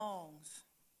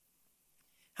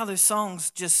how those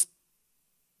songs just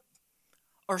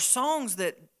are songs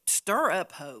that stir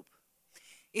up hope.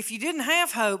 If you didn't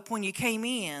have hope when you came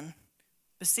in,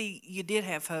 but see, you did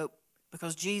have hope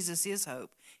because Jesus is hope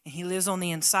and he lives on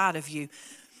the inside of you.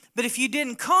 But if you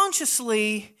didn't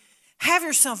consciously have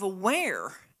yourself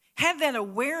aware, have that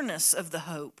awareness of the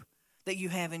hope that you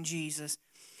have in Jesus,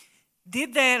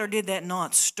 did that or did that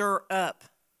not stir up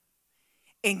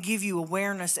and give you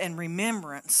awareness and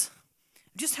remembrance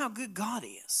of just how good God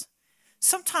is?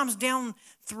 Sometimes down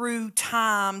through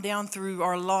time, down through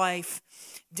our life,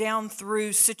 down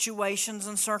through situations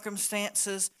and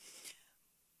circumstances,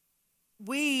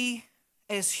 we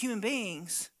as human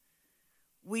beings,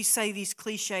 we say these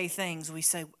cliche things. We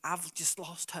say, I've just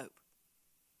lost hope.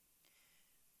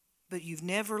 But you've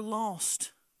never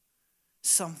lost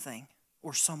something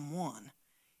or someone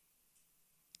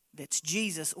that's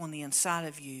Jesus on the inside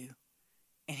of you,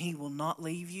 and he will not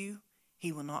leave you.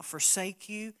 He will not forsake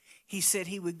you. He said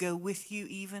he would go with you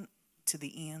even to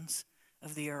the ends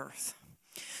of the earth.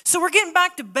 So we're getting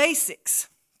back to basics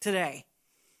today.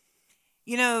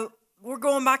 You know, we're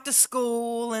going back to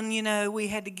school, and, you know, we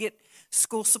had to get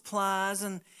school supplies,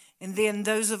 and then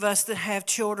those of us that have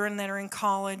children that are in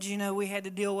college, you know, we had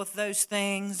to deal with those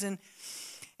things, and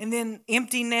then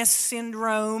empty nest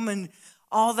syndrome and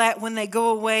all that when they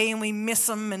go away and we miss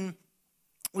them, and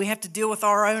we have to deal with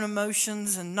our own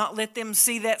emotions and not let them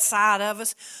see that side of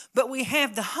us. But we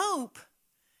have the hope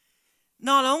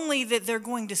not only that they're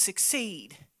going to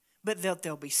succeed, but that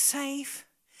they'll be safe,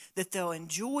 that they'll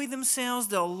enjoy themselves,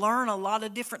 they'll learn a lot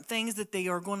of different things that they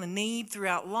are going to need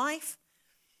throughout life.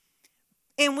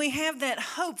 And we have that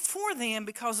hope for them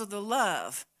because of the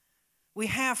love we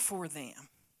have for them.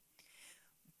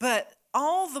 But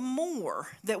all the more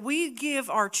that we give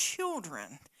our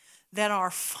children that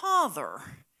our Father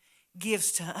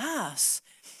gives to us.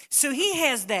 So he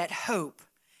has that hope.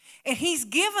 And he's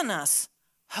given us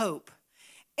hope.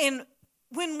 And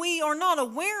when we are not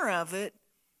aware of it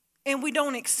and we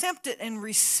don't accept it and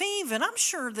receive it, I'm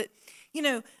sure that, you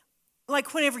know,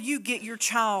 like whenever you get your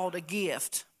child a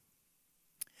gift,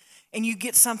 and you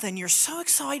get something, you're so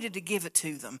excited to give it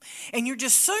to them. And you're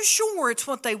just so sure it's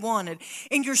what they wanted.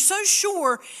 And you're so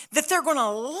sure that they're going to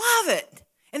love it.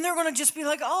 And they're going to just be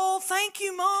like, oh, thank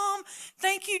you, Mom.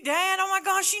 Thank you, Dad. Oh, my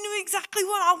gosh, you knew exactly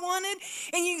what I wanted.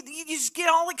 And you just get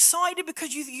all excited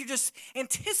because you're just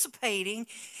anticipating.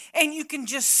 And you can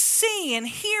just see and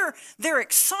hear their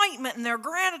excitement and their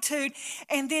gratitude.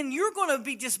 And then you're going to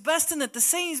be just busting at the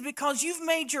seams because you've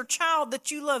made your child that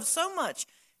you love so much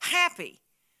happy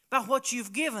by what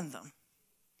you've given them.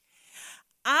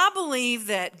 I believe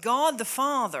that God the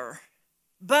Father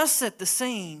busts at the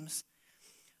seams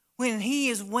when he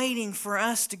is waiting for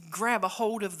us to grab a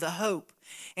hold of the hope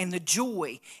and the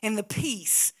joy and the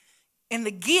peace and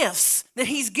the gifts that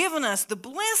he's given us, the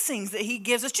blessings that he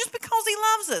gives us, just because he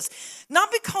loves us.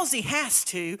 Not because he has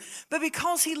to, but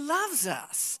because he loves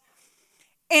us.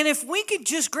 And if we could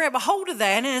just grab a hold of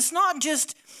that, and it's not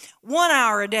just 1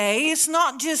 hour a day, it's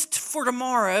not just for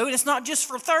tomorrow, and it's not just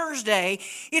for Thursday,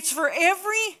 it's for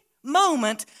every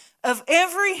moment of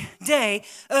every day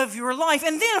of your life.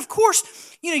 And then, of course,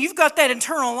 you know, you've got that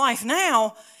eternal life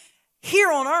now,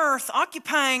 here on earth,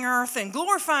 occupying earth and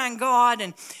glorifying God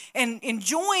and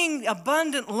enjoying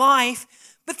abundant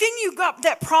life. But then you've got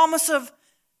that promise of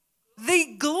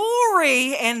the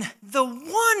glory and the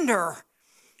wonder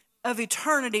of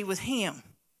eternity with him.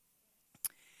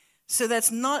 So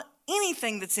that's not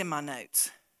anything that's in my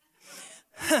notes.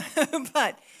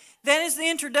 But that is the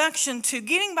introduction to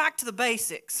getting back to the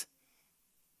basics.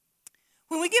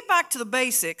 When we get back to the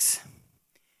basics,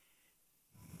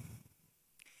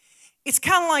 it's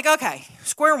kind of like, okay,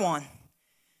 square one.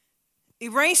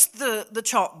 Erase the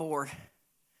chalkboard.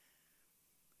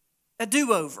 A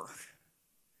do-over.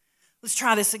 Let's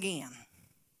try this again.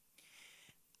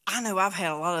 I know I've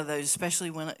had a lot of those, especially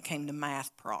when it came to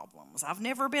math problems. I've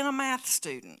never been a math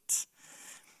student.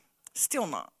 Still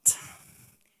not.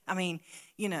 I mean,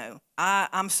 you know,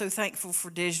 I'm so thankful for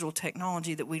digital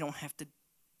technology that we don't have to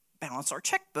balance our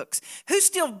checkbooks. Who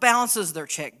still balances their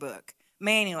checkbook?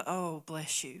 Manually. Oh,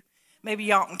 bless you. Maybe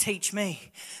y'all can teach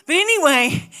me. But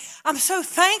anyway, I'm so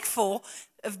thankful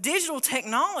of digital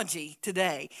technology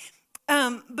today.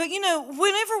 But, you know,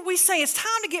 whenever we say it's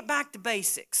time to get back to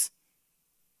basics,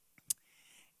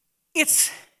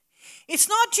 it's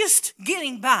not just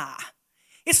getting by.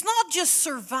 It's not just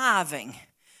surviving.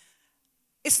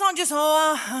 It's not just,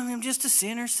 oh, I'm just a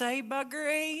sinner saved by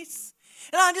grace,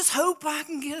 and I just hope I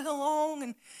can get along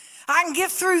and I can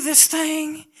get through this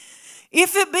thing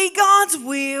if it be God's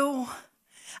will.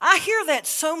 I hear that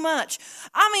so much.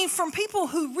 I mean, from people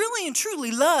who really and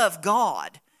truly love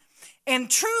God. And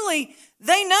truly,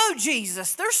 they know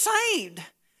Jesus. They're saved,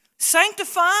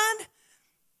 sanctified,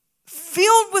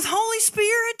 filled with Holy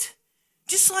Spirit,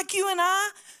 just like you and I.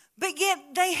 But yet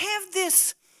they have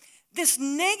this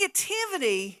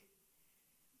negativity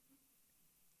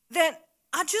that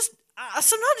I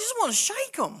sometimes just want to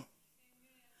shake them.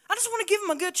 I just want to give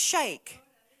them a good shake.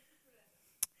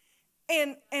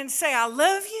 And say, I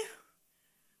love you.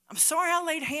 I'm sorry I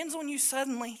laid hands on you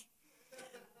suddenly.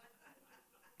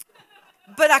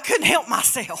 But I couldn't help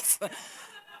myself.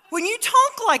 When you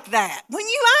talk like that, when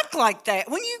you act like that,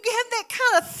 when you have that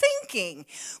kind of thinking,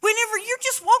 whenever you're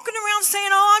just walking around saying,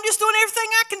 oh, I'm just doing everything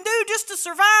I can do just to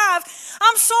survive,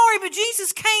 I'm sorry, but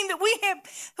Jesus came that we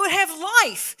would have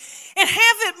life and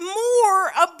have it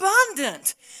more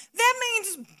abundant. That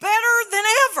means better than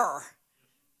ever.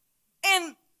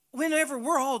 And whenever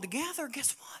we're all together,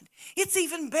 guess what? It's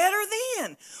even better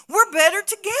then. We're better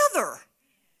together.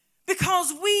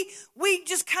 Because we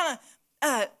just kind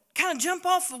of jump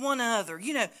off of one another.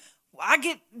 You know, I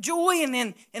get joy,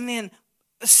 and then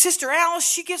Sister Alice,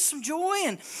 she gets some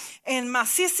joy, and my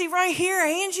sissy right here,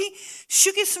 Angie,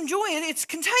 she gets some joy. It's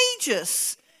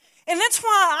contagious. And that's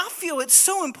why I feel it's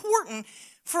so important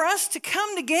for us to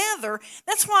come together.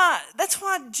 That's why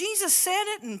Jesus said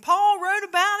it, and Paul wrote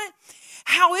about it,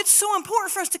 how it's so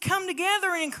important for us to come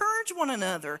together and encourage one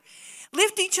another,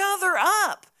 lift each other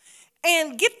up,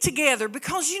 and get together.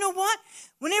 Because you know what?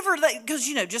 Because,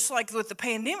 you know, just like with the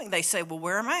pandemic, they say, well,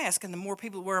 wear a mask. And the more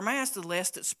people wear a mask, the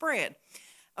less it spread.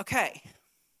 Okay.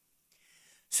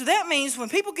 So that means when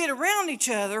people get around each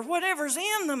other, whatever's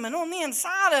in them and on the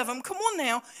inside of them, come on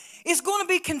now, it's going to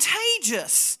be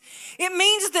contagious. It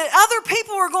means that other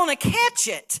people are going to catch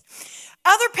it.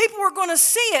 Other people are going to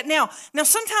see it. Now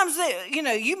sometimes,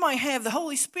 you might have the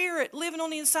Holy Spirit living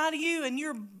on the inside of you, and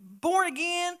you're born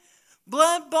again,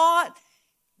 blood bought,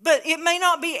 but it may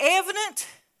not be evident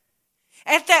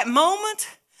at that moment.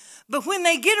 But when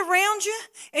they get around you,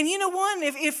 and you know what,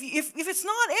 if it's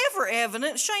not ever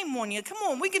evident, shame on you. Come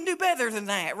on, we can do better than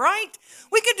that, right?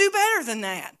 We can do better than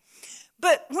that.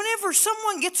 But whenever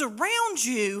someone gets around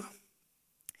you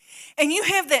and you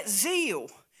have that zeal,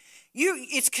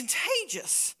 it's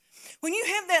contagious. When you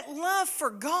have that love for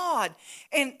God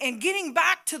and getting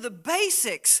back to the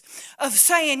basics of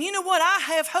saying, you know what, I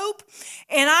have hope,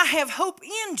 and I have hope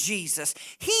in Jesus.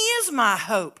 He is my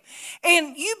hope.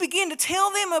 And you begin to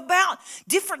tell them about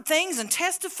different things and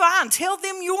testify and tell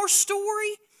them your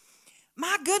story.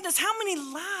 My goodness, how many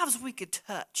lives we could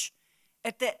touch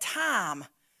at that time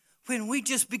when we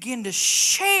just begin to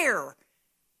share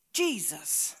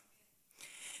Jesus.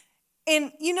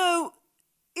 And, you know,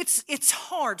 it's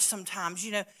hard sometimes.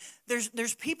 You know,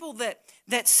 there's people that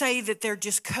say that they're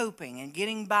just coping and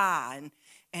getting by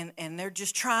and they're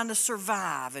just trying to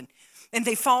survive, and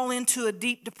they fall into a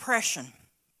deep depression.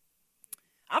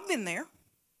 I've been there.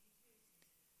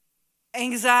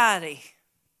 Anxiety.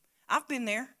 I've been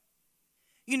there.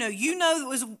 You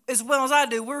know as well as I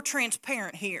do, we're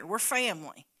transparent here. We're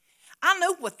family. I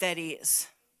know what that is.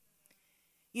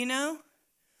 You know?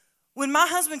 When my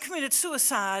husband committed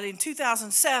suicide in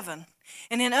 2007,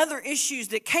 and then other issues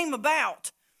that came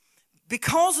about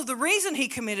because of the reason he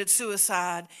committed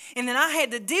suicide, and then I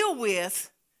had to deal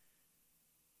with,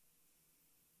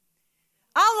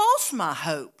 I lost my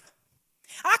hope.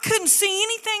 I couldn't see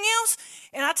anything else.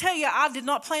 And I tell you, I did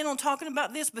not plan on talking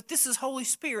about this, but this is Holy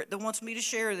Spirit that wants me to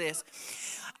share this.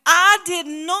 I did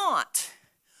not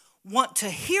want to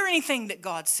hear anything that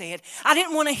God said. I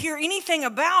didn't want to hear anything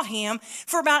about him.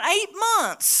 For about 8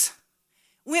 months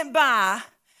went by.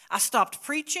 I stopped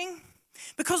preaching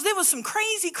because there was some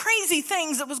crazy, crazy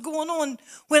things that was going on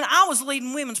when I was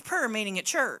leading women's prayer meeting at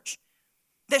church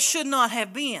that should not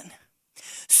have been.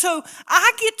 So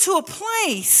I get to a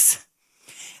place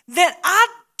that I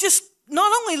just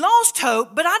not only lost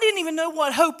hope, but I didn't even know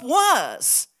what hope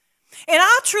was. And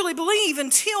I truly believe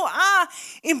until I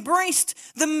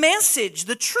embraced the message,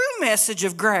 the true message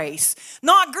of grace,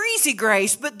 not greasy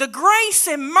grace, but the grace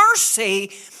and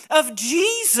mercy of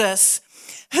Jesus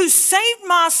who saved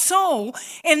my soul.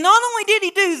 And not only did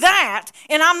he do that,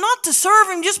 and I'm not to serve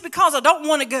him just because I don't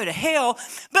want to go to hell,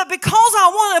 but because I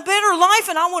want a better life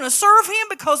and I want to serve him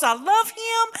because I love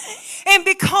him and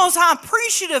because I'm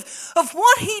appreciative of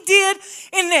what he did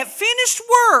in that finished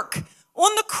work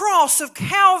on the cross of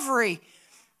Calvary.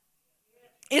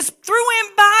 It's through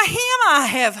and by him I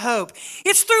have hope.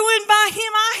 It's through and by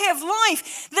him I have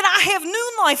life, that I have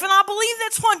new life. And I believe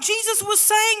that's what Jesus was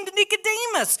saying to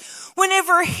Nicodemus.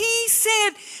 Whenever he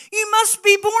said, you must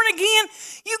be born again,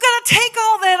 you got to take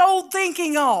all that old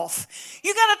thinking off.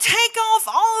 You got to take off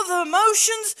all of the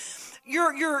emotions.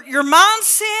 your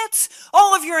mindsets,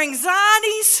 all of your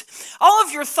anxieties, all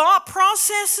of your thought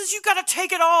processes, you got to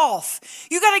take it off.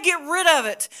 You got to get rid of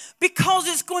it because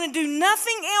it's going to do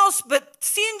nothing else but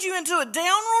send you into a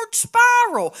downward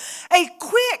spiral, a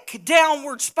quick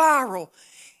downward spiral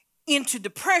into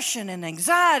depression and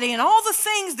anxiety and all the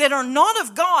things that are not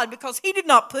of God, because He did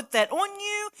not put that on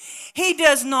you. He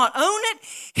does not own it.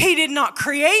 He did not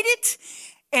create it.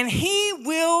 And He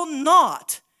will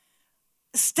not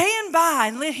stand by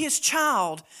and let His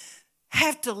child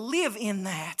have to live in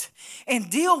that and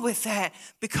deal with that,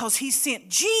 because He sent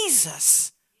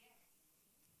Jesus.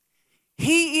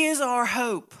 He is our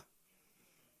hope.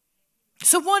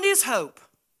 So what is hope?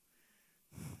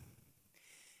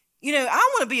 You know, I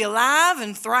want to be alive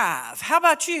and thrive. How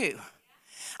about you?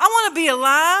 I want to be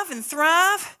alive and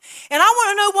thrive, and I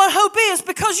want to know what hope is,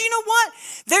 because you know what?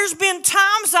 There's been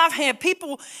times I've had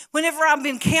people, whenever I've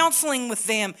been counseling with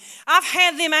them, I've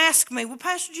had them ask me, well,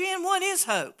 Pastor Jen, what is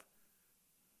hope?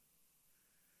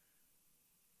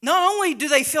 Not only do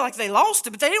they feel like they lost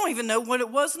it, but they don't even know what it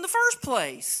was in the first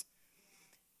place.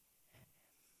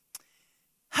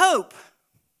 Hope.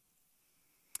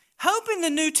 Hope in the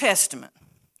New Testament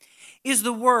is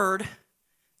the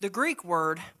Greek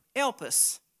word,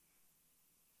 elpis.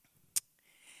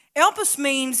 Elpis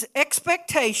means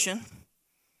expectation,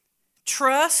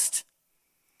 trust,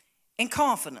 and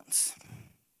confidence.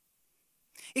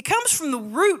 It comes from the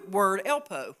root word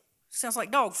elpo. Sounds like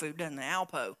dog food, doesn't it?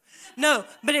 Alpo. No,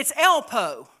 but it's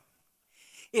elpo.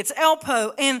 It's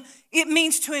elpo, and it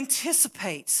means to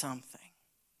anticipate something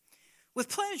with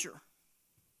pleasure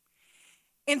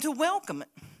and to welcome it.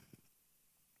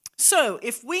 So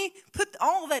if we put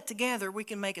all that together, we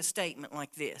can make a statement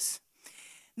like this.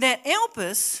 That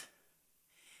elpis,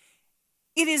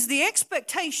 it is the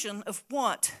expectation of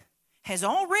what has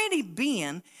already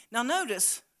been. Now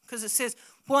notice, because it says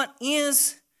what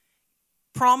is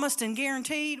promised and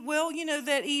guaranteed. Well, you know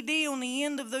that ed on the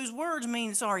end of those words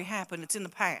means it's already happened. It's in the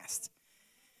past.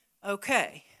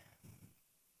 Okay.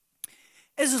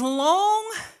 As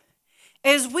long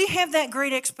as we have that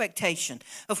great expectation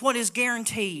of what is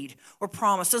guaranteed or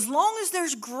promised, as long as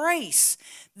there's grace,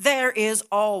 there is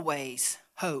always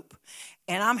hope.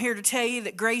 And I'm here to tell you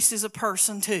that grace is a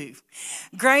person too.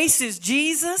 Grace is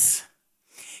Jesus.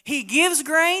 He gives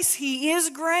grace. He is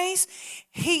grace.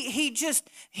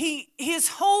 His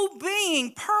whole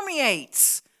being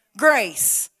permeates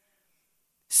grace.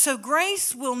 So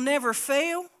grace will never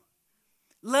fail.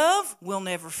 Love will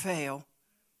never fail.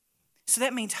 So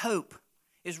that means hope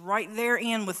is right there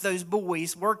in with those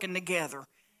boys working together.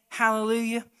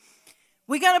 Hallelujah.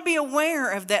 We got to be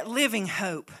aware of that living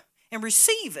hope and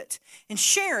receive it and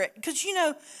share it. Because, you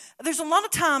know, there's a lot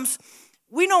of times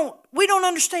we don't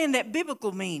understand that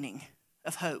biblical meaning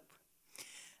of hope.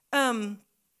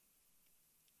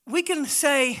 We can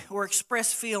say or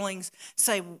express feelings,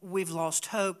 say we've lost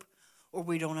hope or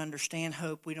we don't understand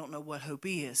hope. We don't know what hope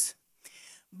is.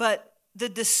 But the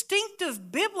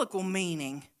distinctive biblical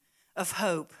meaning of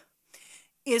hope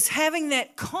is having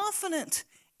that confident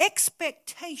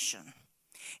expectation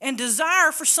and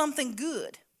desire for something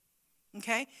good.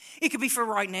 Okay? It could be for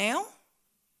right now.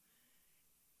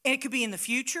 And it could be in the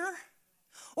future.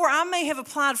 Or I may have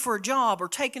applied for a job or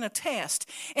taken a test,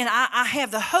 and I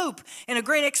have the hope and a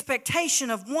great expectation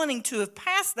of wanting to have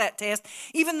passed that test,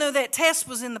 even though that test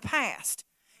was in the past.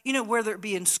 You know, whether it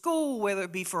be in school, whether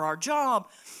it be for our job,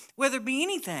 whether it be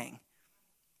anything.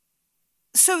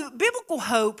 So biblical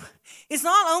hope is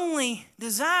not only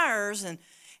desires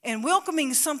and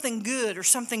welcoming something good or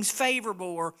something's favorable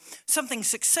or something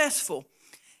successful.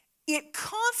 It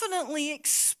confidently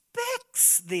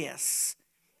expects this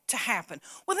to happen.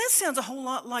 Well, that sounds a whole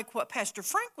lot like what Pastor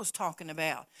Frank was talking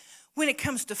about when it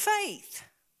comes to faith.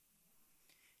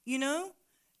 You know,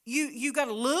 you got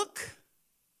to look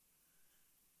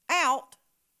out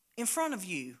in front of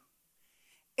you,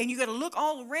 and you got to look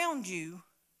all around you,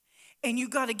 and you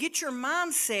got to get your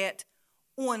mindset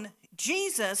on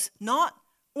Jesus, not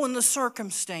on the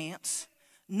circumstance,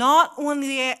 not on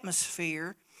the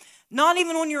atmosphere, not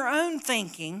even on your own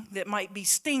thinking that might be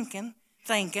stinking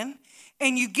thinking.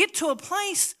 And you get to a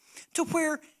place to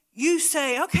where you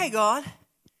say, okay, God,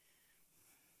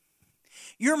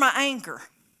 you're my anchor.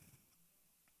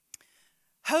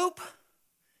 Hope,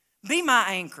 be my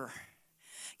anchor.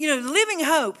 You know, living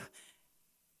hope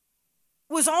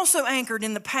was also anchored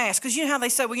in the past. Because you know how they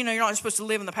say, well, you know, you're not supposed to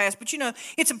live in the past. But, you know,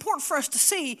 it's important for us to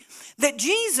see that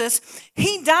Jesus,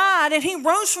 He died and He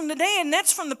rose from the dead. And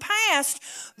that's from the past.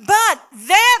 But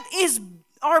that is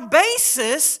our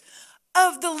basis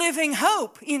of the living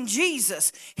hope in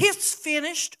Jesus. His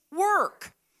finished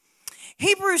work.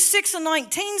 Hebrews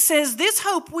 6:19 says, this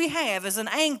hope we have as an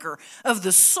anchor of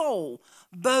the soul,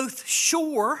 both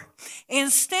sure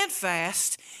and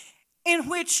steadfast, in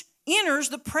which enters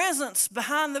the presence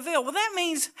behind the veil. Well, that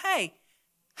means, hey,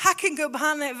 I can go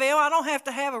behind that veil. I don't have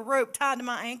to have a rope tied to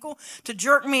my ankle to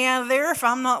jerk me out of there if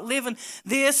I'm not living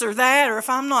this or that, or if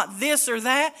I'm not this or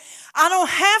that. I don't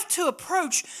have to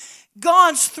approach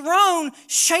God's throne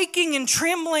shaking and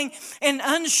trembling and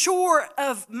unsure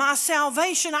of my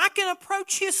salvation. I can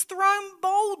approach his throne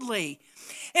boldly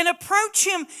and approach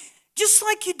him just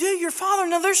like you do your father.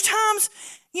 Now, there's times,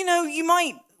 you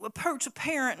might approach a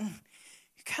parent and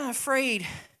you're kind of afraid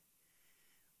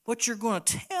what you're going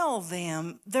to tell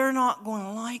them, they're not going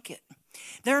to like it.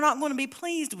 They're not going to be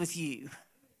pleased with you.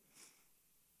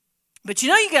 But you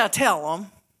got to tell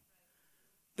them,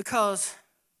 because,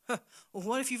 well,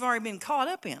 what if you've already been caught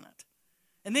up in it?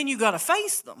 And then you got to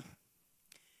face them.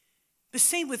 But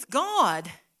see, with God,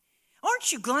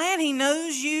 aren't you glad he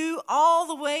knows you all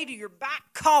the way to your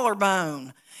back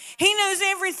collarbone? He knows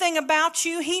everything about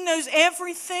you. He knows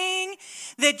everything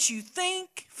that you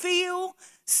think, feel,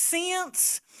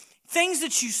 sense, things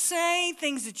that you say,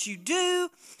 things that you do,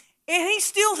 and he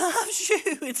still loves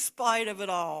you in spite of it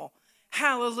all.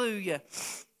 Hallelujah.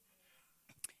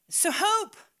 So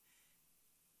hope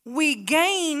we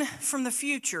gain from the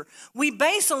future. We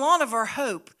base a lot of our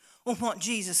hope on what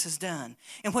Jesus has done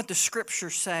and what the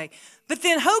scriptures say. But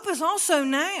then hope is also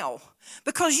now,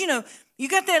 because, you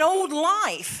got that old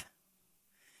life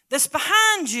that's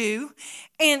behind you,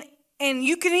 and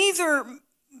you can either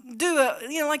do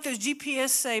like those GPS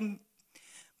say,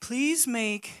 please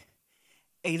make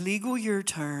a legal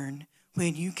U-turn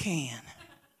when you can.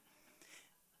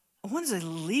 What is a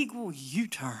legal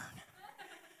U-turn?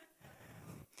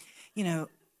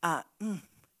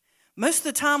 Most of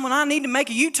the time when I need to make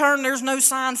a U-turn, there's no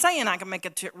sign saying I can make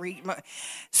a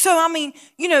So,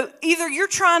 either you're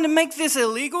trying to make this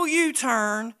illegal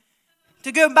U-turn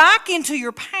to go back into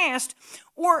your past,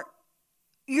 or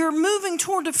you're moving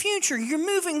toward the future. You're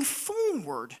moving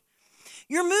forward.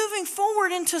 You're moving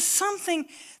forward into something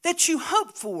that you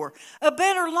hope for, a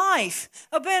better life,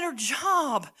 a better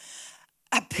job,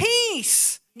 a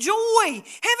peace, joy,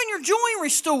 having your joy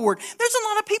restored. There's a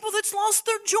lot of people that's lost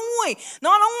their joy.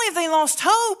 Not only have they lost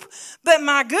hope, but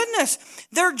my goodness,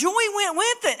 their joy went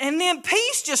with it. And then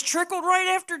peace just trickled right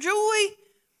after joy.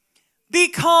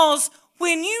 Because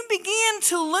when you begin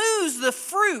to lose the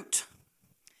fruit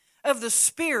of the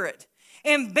Spirit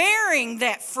and bearing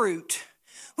that fruit,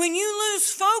 when you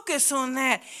lose focus on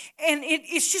that, and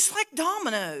it's just like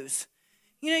dominoes.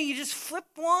 You just flip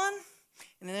one,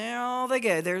 and there they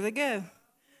go. There they go.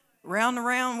 Round and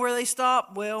round, where they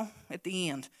stop? Well, at the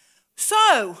end.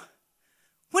 So,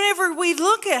 whenever we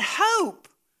look at hope,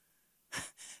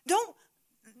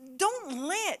 don't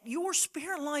let your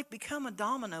spirit life become a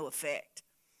domino effect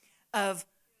of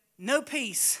no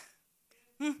peace.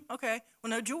 Okay, well,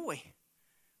 no joy.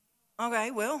 Okay,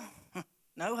 well,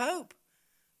 no hope.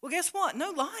 Well, guess what?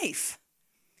 No life.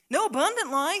 No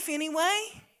abundant life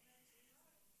anyway.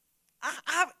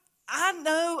 I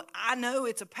know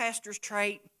it's a pastor's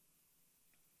trait.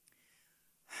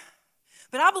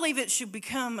 But I believe it should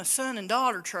become a son and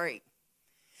daughter trait.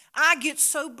 I get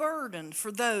so burdened for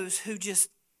those who just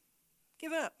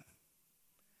give up.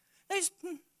 I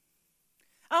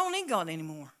don't need God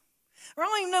anymore. Or I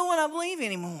don't even know what I believe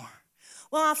anymore.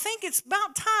 Well, I think it's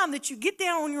about time that you get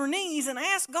down on your knees and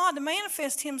ask God to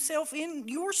manifest himself in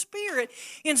your spirit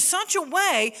in such a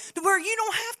way to where you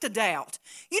don't have to doubt.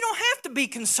 You don't have to be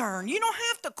concerned. You don't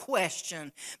have to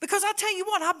question. Because I tell you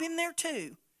what, I've been there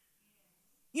too.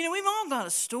 We've all got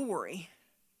a story.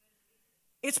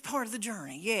 It's part of the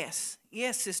journey. Yes.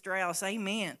 Yes, Sister Alice.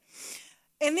 Amen.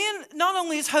 And then not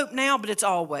only is hope now, but it's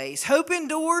always. Hope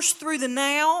endures through the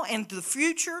now and the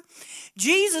future.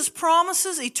 Jesus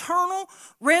promises eternal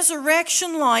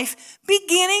resurrection life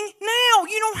beginning now.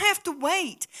 You don't have to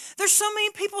wait. There's so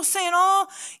many people saying,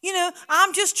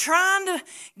 I'm just trying to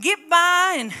get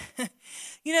by and,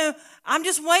 I'm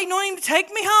just waiting on him to take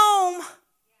me home.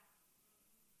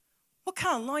 What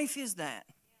kind of life is that?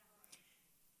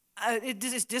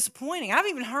 It's disappointing. I've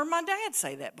even heard my dad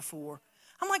say that before.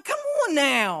 I'm like, come on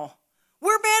now.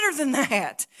 We're better than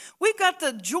that. We've got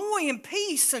the joy and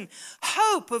peace and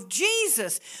hope of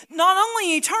Jesus. Not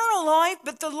only eternal life,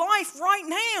 but the life right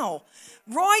now.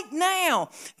 Right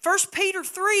now. 1 Peter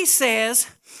 3 says,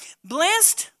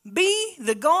 blessed be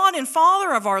the God and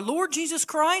Father of our Lord Jesus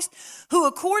Christ, who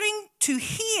according to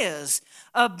his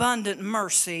abundant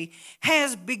mercy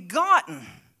has begotten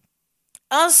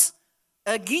us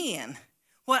again.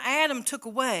 What Adam took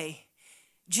away,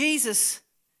 Jesus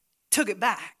took it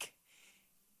back.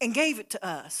 and gave it to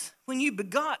us. When you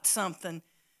begot something,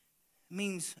 it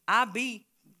means I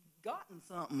begotten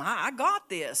something. I got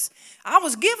this. I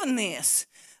was given this.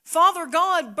 Father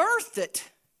God birthed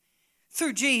it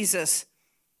through Jesus.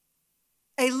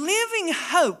 A living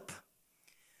hope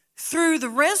through the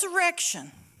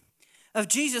resurrection of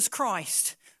Jesus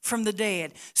Christ from the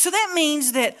dead. So that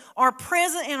means that our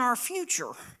present and our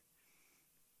future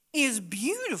is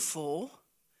beautiful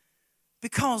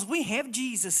because we have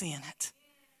Jesus in it.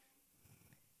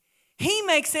 He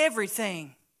makes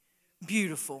everything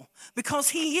beautiful because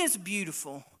He is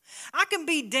beautiful. I can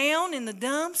be down in the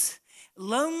dumps,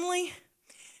 lonely,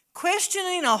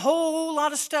 questioning a whole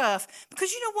lot of stuff.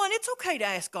 Because you know what? It's okay to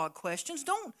ask God questions.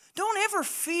 Don't ever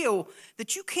feel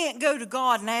that you can't go to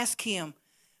God and ask Him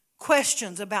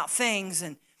questions about things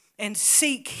and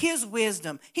seek His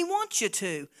wisdom. He wants you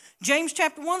to. James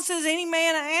chapter 1 says, any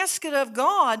man ask it of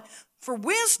God for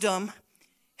wisdom,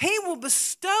 He will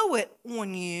bestow it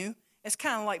on you. It's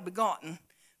kind of like begotten,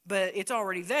 but it's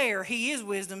already there. He is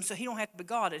wisdom, so He don't have to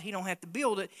begot it. He don't have to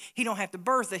build it. He don't have to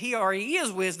birth it. He already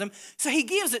is wisdom, so He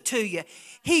gives it to you.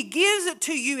 He gives it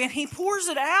to you, and He pours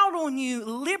it out on you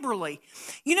liberally.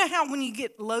 You know how when you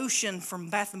get lotion from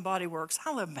Bath & Body Works,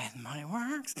 I love Bath & Body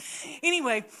Works.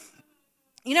 Anyway,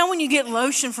 you know when you get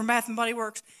lotion from Bath & Body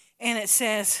Works, and it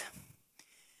says,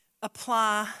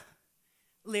 apply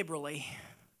liberally.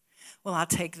 Well, I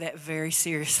take that very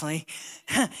seriously,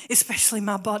 especially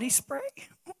my body spray.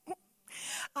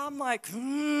 I'm like, I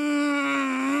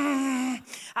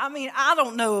mean, I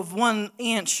don't know of 1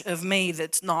 inch of me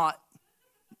that's not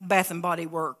Bath & Body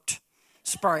Works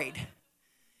sprayed.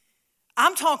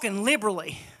 I'm talking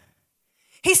liberally.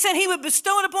 He said He would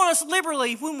bestow it upon us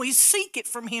liberally when we seek it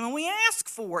from Him and we ask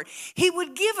for it. He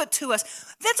would give it to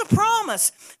us. That's a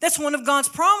promise. That's one of God's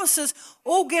promises.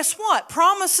 Oh, guess what?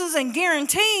 Promises and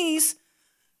guarantees,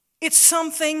 it's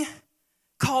something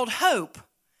called hope.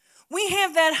 We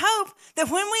have that hope that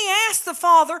when we ask the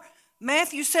Father,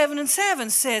 Matthew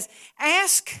 7:7 says,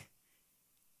 ask,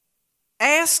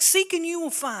 seek, and you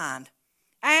will find.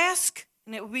 Ask,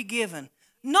 and it will be given.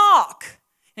 Knock,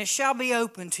 and it shall be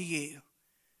open to you.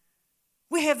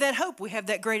 We have that hope. We have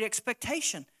that great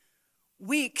expectation.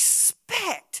 We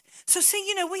expect. So see,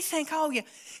 you know, we think, oh yeah,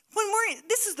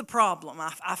 this is the problem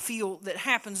I feel that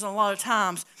happens a lot of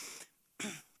times.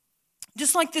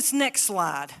 Just like this next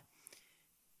slide.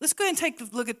 Let's go ahead and take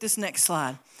a look at this next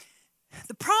slide.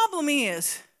 The problem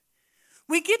is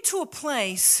we get to a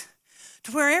place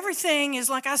to where everything is,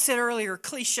 like I said earlier,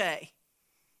 cliche.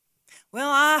 Well,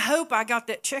 I hope I got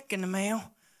that check in the mail.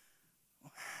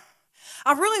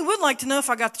 I really would like to know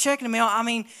if I got the check in the mail. I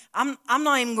mean, I'm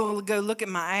not even going to go look at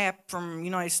my app from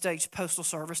United States Postal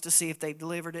Service to see if they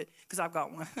delivered it, because I've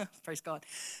got one. Praise God.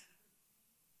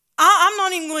 I'm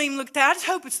not even going to look at that. I just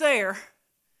hope it's there.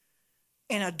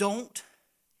 And I don't.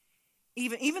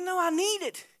 Even though I need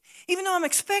it, even though I'm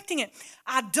expecting it,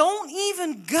 I don't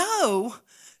even go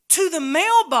to the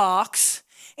mailbox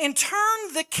and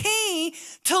turn the key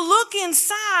to look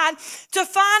inside to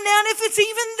find out if it's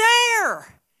even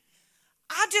there.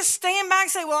 I just stand back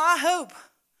and say, well, I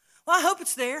hope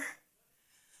it's there.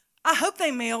 I hope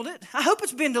they mailed it. I hope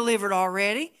it's been delivered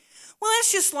already. Well,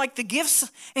 that's just like the gifts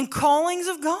and callings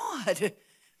of God.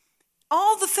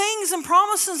 All the things and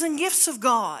promises and gifts of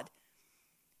God.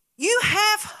 You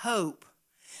have hope.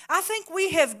 I think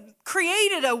we have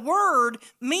created a word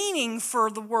meaning for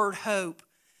the word hope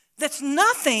that's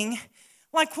nothing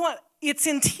like what its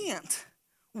intent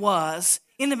was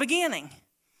in the beginning.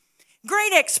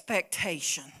 Great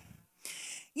expectation.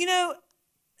 You know,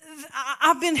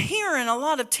 I've been hearing a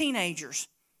lot of teenagers.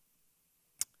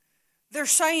 They're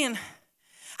saying,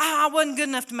 I wasn't good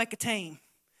enough to make a team.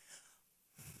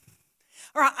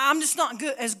 Or I'm just not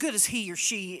as good as he or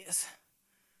she is.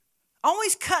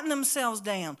 Always cutting themselves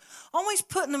down. Always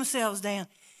putting themselves down.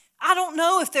 I don't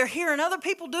know if they're hearing other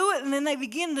people do it and then they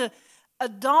begin to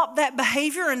adopt that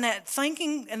behavior and that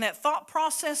thinking and that thought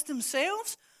process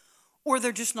themselves, or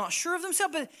they're just not sure of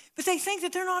themselves, but they think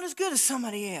that they're not as good as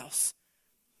somebody else.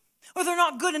 Or they're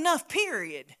not good enough,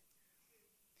 period.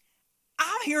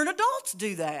 I'm hearing adults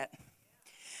do that.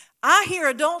 I hear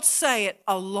adults say it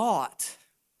a lot.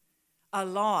 A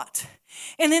lot.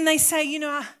 And then they say, you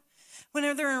know,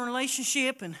 whenever they're in a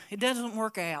relationship and it doesn't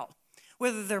work out,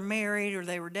 whether they're married or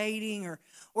they were dating or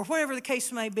whatever the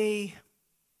case may be,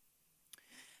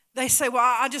 they say, well,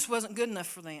 I just wasn't good enough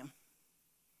for them.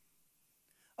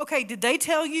 Okay, did they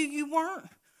tell you you weren't?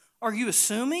 Are you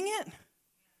assuming it?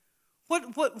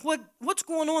 What's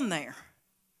going on there?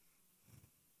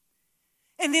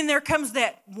 And then there comes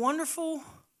that wonderful,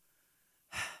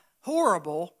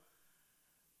 horrible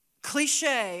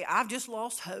cliche, I've just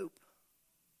lost hope.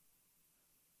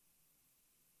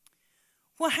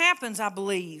 What happens, I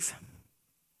believe,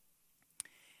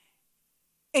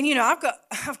 and I've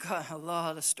got a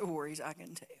lot of stories I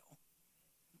can tell.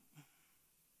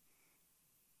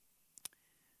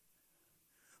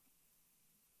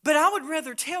 But I would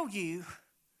rather tell you,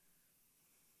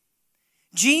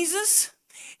 Jesus,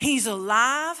 He's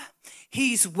alive,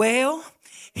 He's well,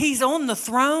 He's on the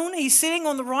throne, He's sitting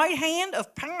on the right hand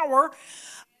of power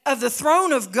of the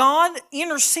throne of God,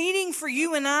 interceding for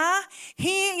you and I.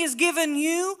 He has given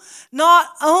you not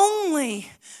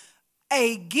only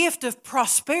a gift of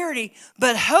prosperity,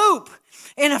 but hope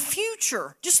and a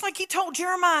future. Just like He told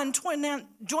Jeremiah in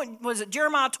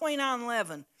Jeremiah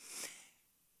 29:11.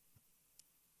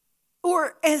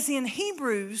 Or as in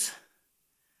Hebrews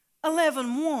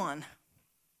 11:1,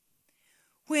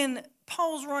 when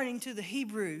Paul's writing to the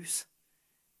Hebrews,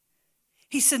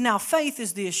 he said, now faith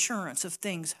is the assurance of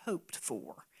things hoped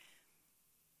for.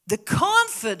 The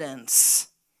confidence,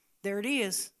 there it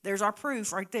is, there's our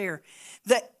proof right there.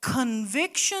 The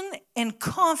conviction and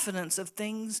confidence of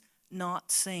things not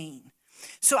seen.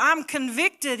 So I'm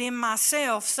convicted in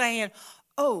myself saying,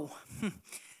 oh,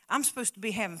 I'm supposed to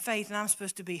be having faith and I'm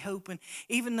supposed to be hoping.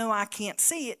 Even though I can't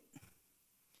see it,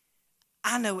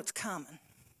 I know it's coming.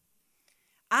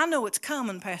 I know it's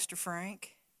coming, Pastor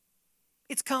Frank.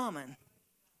 It's coming.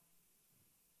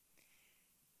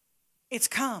 It's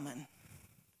coming.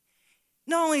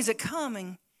 Not only is it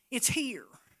coming, it's here.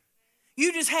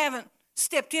 You just haven't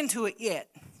stepped into it yet.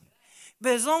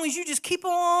 But as long as you just keep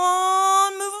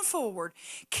on moving forward,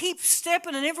 keep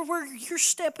stepping, and everywhere you're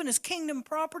stepping is kingdom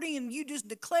property, and you just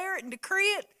declare it and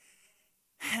decree it,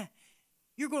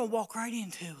 you're going to walk right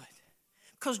into it.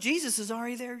 Because Jesus is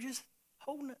already there just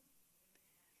holding it.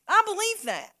 I believe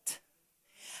that.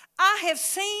 I have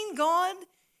seen God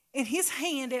in His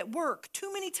hand at work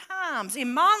too many times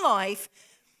in my life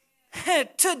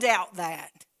to doubt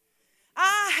that.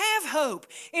 I have hope.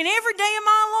 And every day of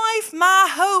my life, my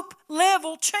hope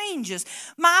level changes.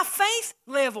 My faith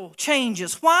level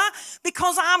changes. Why?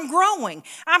 Because I'm growing.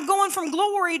 I'm going from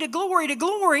glory to glory to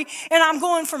glory, and I'm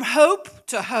going from hope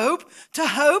to hope to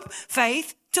hope,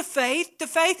 faith to faith to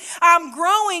faith. I'm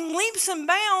growing leaps and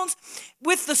bounds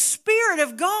with the Spirit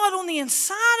of God on the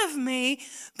inside of me,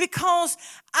 because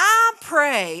I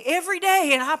pray every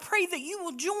day, and I pray that you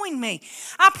will join me.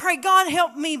 I pray, God,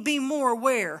 help me be more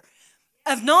aware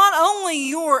of not only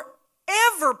your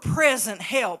ever-present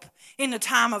help in the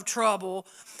time of trouble,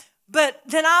 but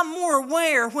that I'm more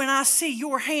aware when I see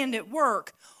your hand at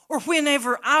work, or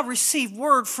whenever I receive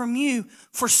word from you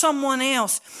for someone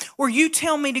else, or you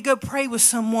tell me to go pray with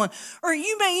someone, or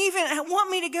you may even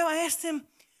want me to go ask them,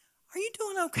 are you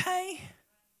doing okay?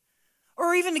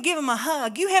 Or even to give them a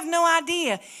hug. You have no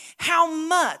idea how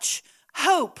much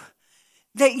hope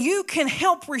that you can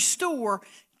help restore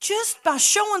just by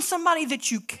showing somebody that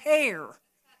you care.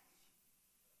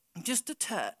 Just a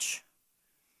touch.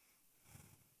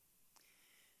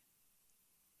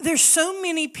 There's so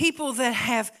many people that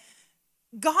have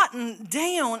gotten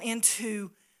down into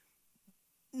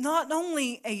not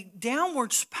only a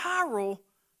downward spiral,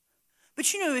 but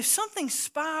if something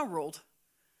spiraled,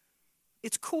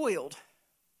 it's coiled.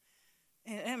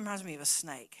 And it reminds me of a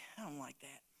snake. I don't like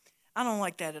that. I don't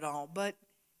like that at all, but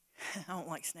I don't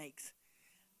like snakes.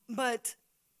 But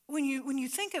when you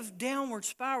think of downward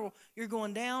spiral, you're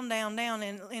going down, down, down,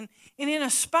 and in a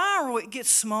spiral it gets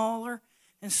smaller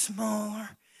and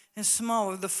smaller and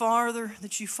smaller the farther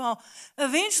that you fall.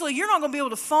 Eventually you're not going to be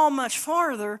able to fall much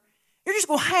farther. You're just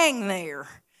going to hang there.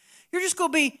 You're just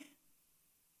going to be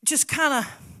just kind of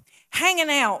hanging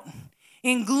out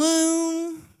in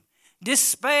gloom,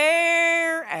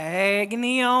 despair,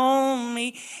 agony on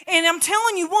me. And I'm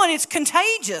telling you what, it's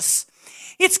contagious.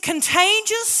 It's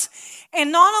contagious,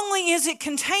 and not only is it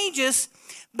contagious,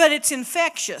 but it's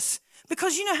infectious.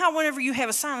 Because you know how whenever you have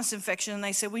a sinus infection and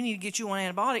they say, we need to get you on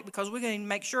antibiotic because we're going to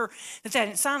make sure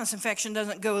that sinus infection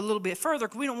doesn't go a little bit further,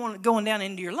 because we don't want it going down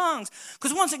into your lungs.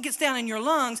 Because once it gets down in your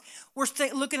lungs, we're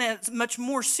looking at a much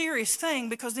more serious thing,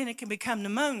 because then it can become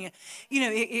pneumonia.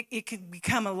 It can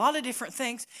become a lot of different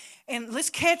things. And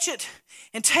let's catch it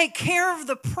and take care of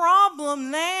the problem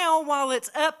now while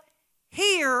it's up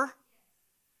here.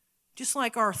 Just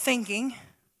like our thinking,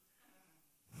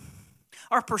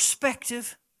 our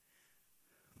perspective.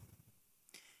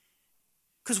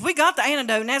 Because we got the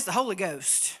antidote, and that's the Holy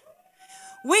Ghost.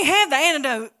 We have the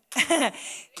antidote.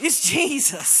 It's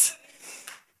Jesus.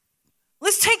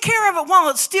 Let's take care of it while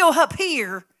it's still up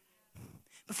here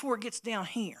before it gets down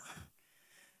here.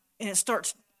 And it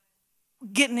starts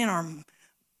getting in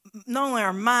not only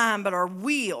our mind, but our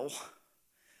will.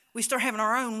 We start having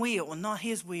our own will and not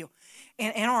His will,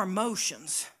 and our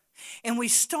emotions. And we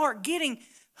start getting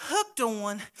hooked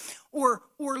on or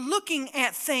looking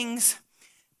at things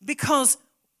because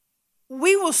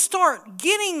we will start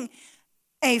getting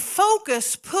a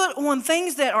focus put on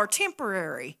things that are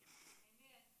temporary.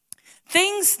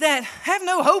 Things that have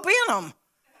no hope in them.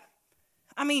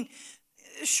 I mean,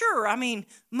 sure,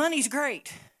 money's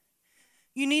great.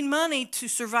 You need money to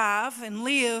survive and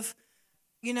live,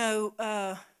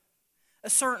 a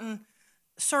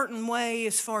certain way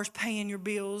as far as paying your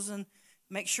bills and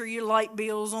make sure your light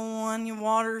bill's on, your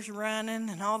water's running,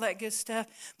 and all that good stuff.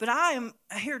 But I am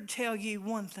here to tell you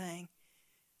one thing.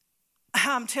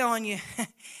 I'm telling you,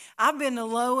 I've been the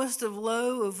lowest of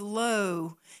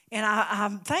low, and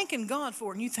I'm thanking God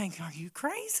for it. And you think, are you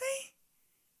crazy?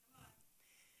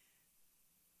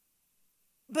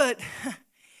 But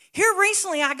here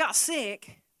recently I got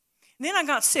sick, then I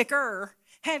got sicker,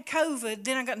 had COVID,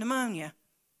 then I got pneumonia.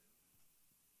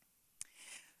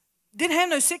 Didn't have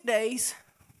no sick days.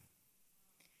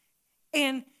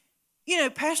 And,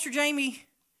 Pastor Jamie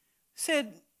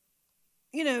said,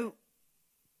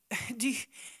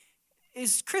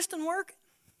 is Kristen working?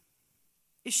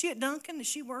 Is she at Duncan? Is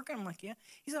she working? I'm like, yeah.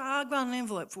 He said, I'll got an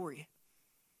envelope for you.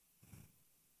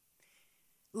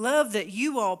 Love that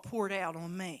you all poured out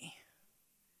on me,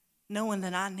 knowing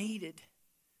that I needed.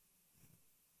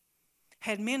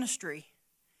 Had ministry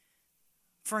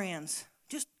friends,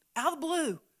 just out of the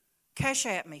blue, cash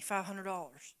at me $500.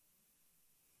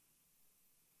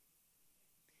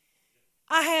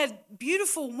 I had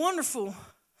beautiful, wonderful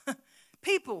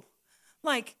people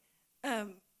like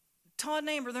Todd and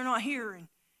Amber, they're not here,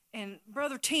 and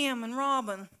Brother Tim and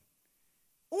Robin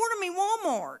order me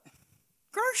Walmart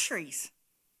groceries.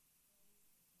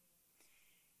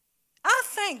 I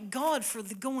thank God for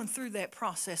going through that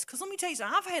process, because let me tell you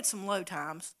something, I've had some low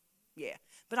times, yeah,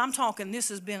 but I'm talking this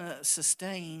has been a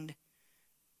sustained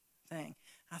thing.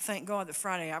 I thank God that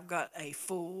Friday I've got a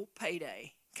full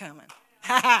payday coming.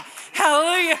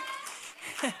 Hallelujah.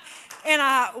 And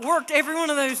I worked every one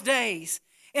of those days.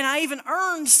 And I even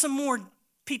earned some more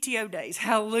PTO days.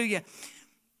 Hallelujah.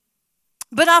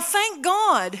 But I thank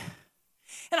God.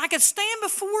 And I could stand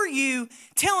before you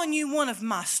telling you one of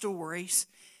my stories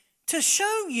to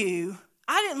show you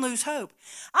I didn't lose hope.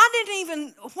 I didn't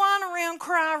even whine around,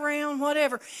 cry around,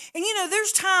 whatever. And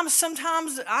there's times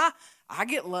sometimes that I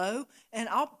get low, and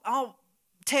I'll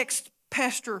text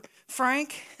Pastor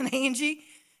Frank and Angie.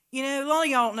 A lot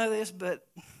of y'all don't know this, but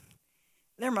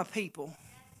they're my people.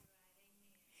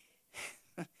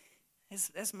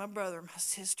 That's my brother, my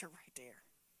sister right there.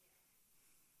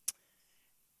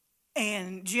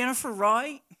 And Jennifer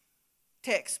Wright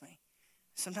texts me.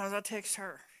 Sometimes I text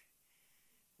her.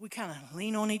 We kind of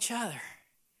lean on each other,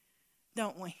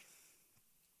 don't we?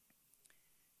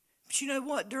 But you know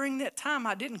what? During that time,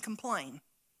 I didn't complain.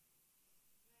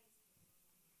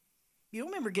 You don't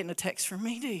remember getting a text from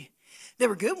me, do you? They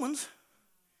were good ones.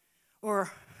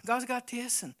 Or, God's got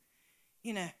this, and,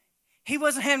 He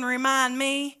wasn't having to remind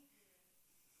me.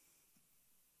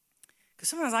 Because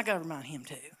sometimes I got to remind Him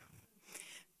too.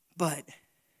 But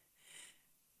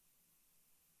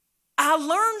I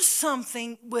learned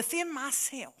something within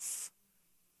myself.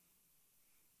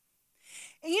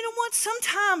 And you know what?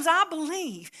 Sometimes I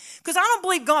believe, because I don't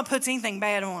believe God puts anything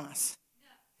bad on us.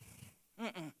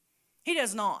 He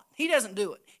does not. He doesn't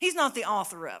do it. He's not the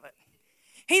author of it.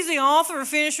 He's the author and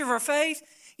finisher of our faith.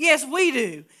 Yes, we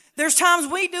do. There's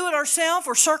times we do it ourselves,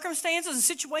 or circumstances and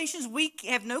situations we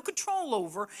have no control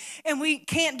over, and we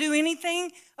can't do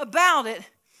anything about it.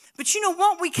 But you know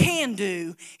what we can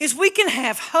do is we can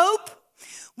have hope,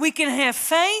 we can have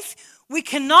faith, we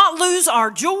cannot lose our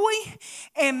joy,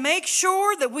 and make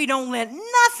sure that we don't let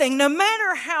nothing, no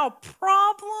matter how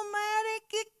problematic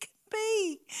it can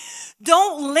be,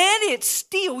 don't let it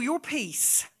steal your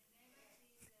peace.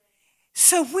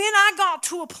 So when I got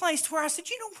to a place where I said,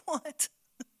 you know what?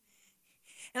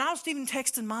 And I was even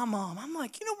texting my mom. I'm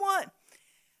like, you know what?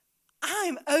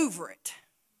 I'm over it.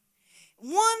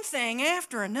 One thing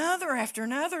after another.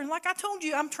 And like I told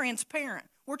you, I'm transparent.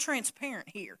 We're transparent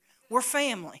here. We're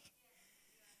family.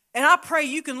 And I pray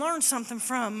you can learn something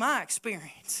from my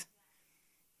experience.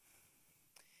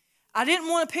 I didn't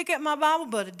want to pick up my Bible,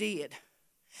 but I did.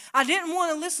 I didn't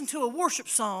want to listen to a worship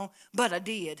song, but I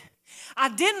did. I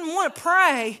didn't want to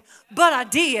pray, but I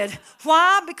did.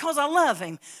 Why? Because I love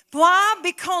Him. Why?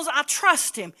 Because I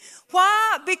trust Him.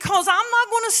 Why? Because I'm not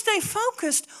going to stay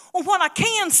focused on what I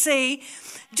can see.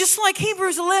 Just like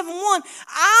Hebrews 11:1,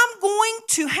 I'm going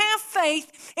to have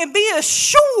faith and be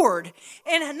assured.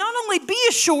 And not only be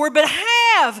assured, but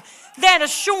have that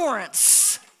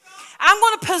assurance. I'm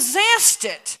going to possess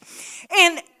it.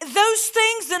 And those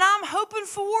things that I'm hoping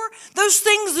for, those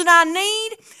things that I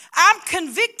need, I'm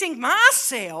convicting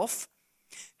myself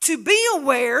to be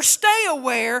aware, stay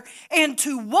aware, and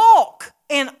to walk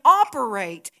and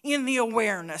operate in the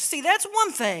awareness. See, that's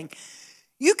one thing.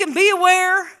 You can be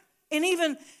aware and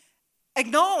even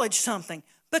acknowledge something,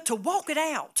 but to walk it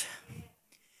out,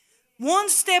 one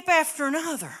step after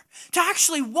another, to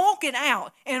actually walk it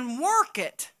out and work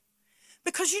it.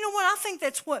 Because you know what? I think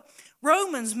that's what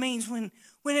Romans means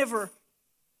whenever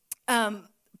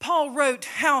Paul wrote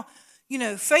how,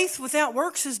 faith without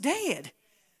works is dead.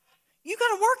 You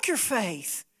got to work your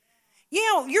faith.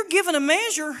 You're given a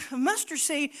measure of mustard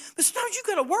seed, but sometimes you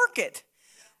got to work it.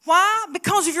 Why?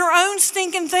 Because of your own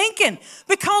stinking thinking,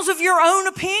 because of your own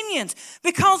opinions,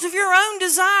 because of your own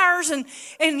desires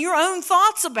and your own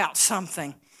thoughts about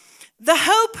something. The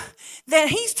hope that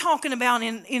he's talking about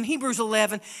in Hebrews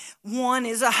 11:1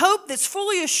 is a hope that's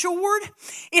fully assured.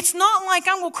 It's not like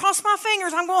I'm going to cross my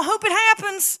fingers, I'm going to hope it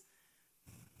happens.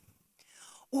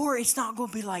 Or it's not going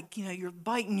to be like, you're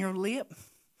biting your lip,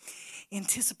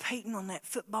 anticipating on that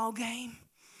football game.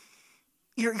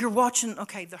 You're watching,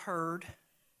 the Herd.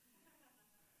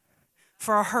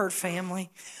 For our Herd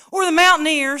family. Or the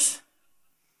Mountaineers.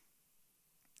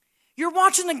 You're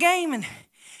watching the game and,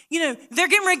 they're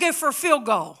getting ready to go for a field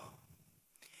goal.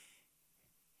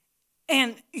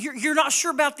 And you're not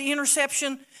sure about the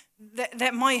interception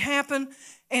that might happen.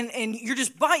 And you're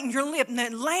just biting your lip in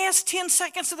that last 10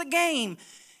 seconds of the game.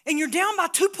 And you're down by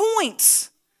 2 points.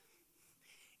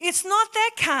 It's not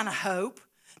that kind of hope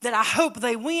that I hope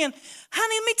they win.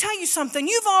 Honey, let me tell you something.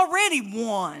 You've already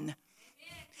won.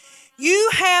 You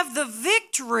have the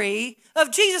victory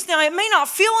of Jesus. Now, it may not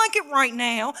feel like it right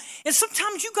now, and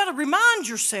sometimes you've got to remind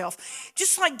yourself.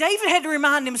 Just like David had to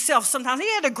remind himself sometimes.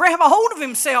 He had to grab a hold of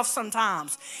himself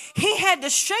sometimes. He had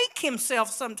to shake himself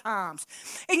sometimes.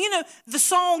 And the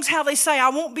songs, how they say, I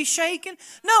won't be shaken.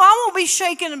 No, I won't be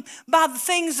shaken by the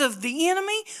things of the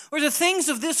enemy or the things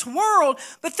of this world,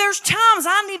 but there's times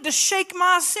I need to shake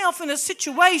myself in a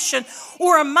situation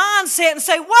or a mindset and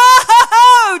say,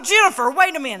 whoa, Jennifer,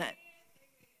 wait a minute.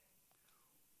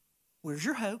 Where's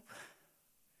your hope?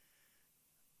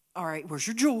 All right, where's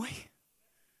your joy?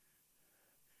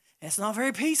 It's not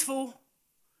very peaceful.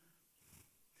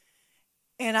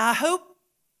 And I hope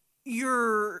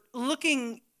you're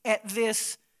looking at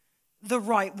this the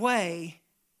right way.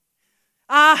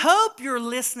 I hope you're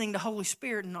listening to Holy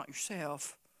Spirit and not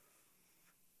yourself.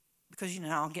 Because,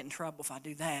 I'll get in trouble if I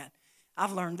do that.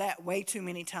 I've learned that way too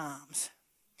many times.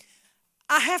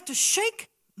 I have to shake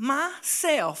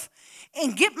myself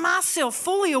and get myself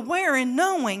fully aware and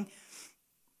knowing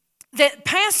that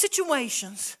past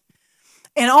situations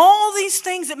and all these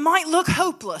things that might look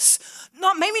hopeless,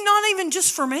 maybe not even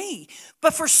just for me,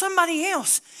 but for somebody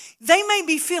else, they may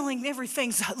be feeling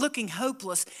everything's looking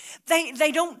hopeless.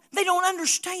 They don't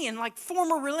understand, like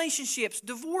former relationships,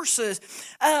 divorces,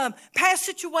 past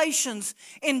situations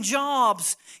in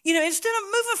jobs. Instead of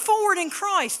moving forward in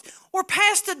Christ, or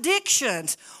past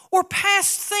addictions, or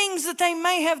past things that they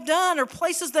may have done, or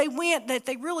places they went that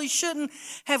they really shouldn't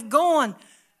have gone.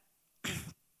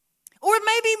 Or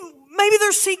maybe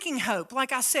they're seeking hope,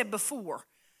 like I said before,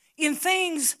 in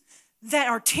things that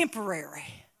are temporary.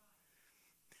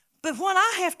 But what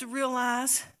I have to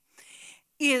realize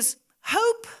is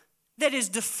hope that is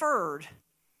deferred.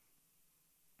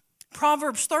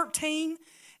 Proverbs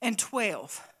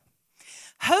 13:12.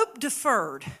 Hope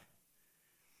deferred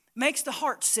makes the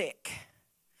heart sick.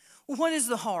 Well, what is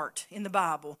the heart in the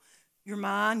Bible? Your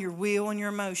mind, your will, and your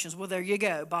emotions. Well, there you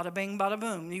go. Bada bing, bada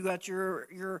boom. You got your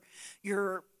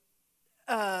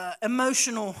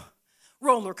emotional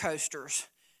roller coasters.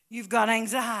 You've got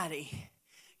anxiety.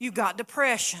 You've got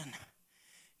depression.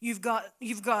 You've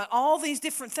got all these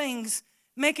different things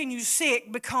making you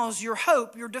sick because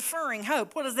you're deferring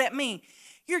hope. What does that mean?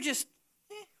 You're just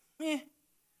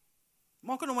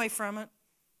walking away from it,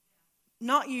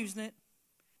 not using it,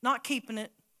 not keeping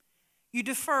it. You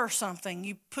defer something.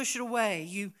 You push it away.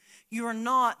 You are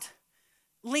not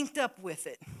linked up with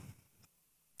it.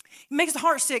 It makes the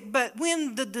heart sick, but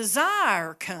when the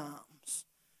desire comes,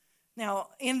 now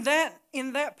in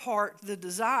that part, the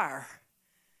desire,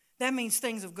 that means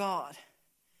things of God,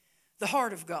 the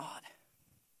heart of God.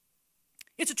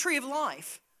 It's a tree of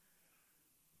life.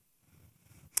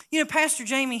 Pastor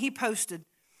Jamie, he posted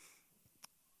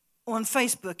on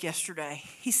Facebook yesterday.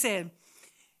 He said,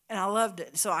 and I loved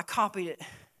it, so I copied it.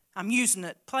 I'm using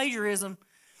it. Plagiarism.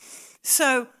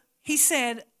 So he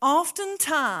said,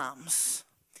 oftentimes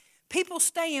people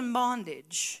stay in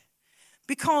bondage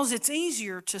because it's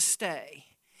easier to stay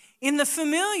in the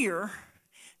familiar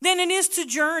than it is to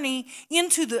journey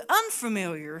into the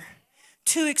unfamiliar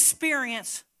to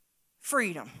experience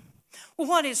freedom. Well,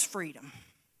 what is freedom?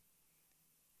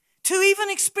 To even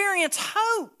experience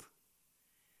hope.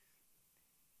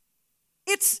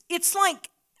 It's like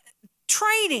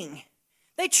trading.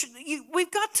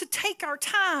 We've got to take our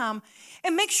time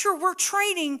and make sure we're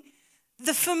trading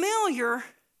the familiar,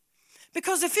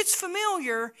 because if it's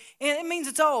familiar, it means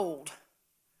it's old.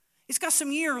 It's got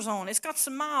some years on it. It's got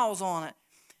some miles on it.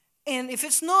 And if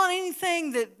it's not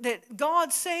anything that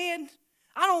God said,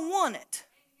 I don't want it.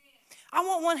 I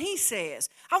want what He says.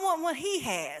 I want what He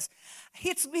has.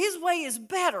 His way is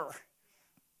better.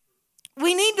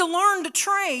 We need to learn to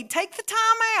trade. Take the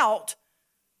time out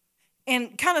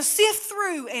and kind of sift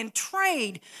through and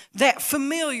trade that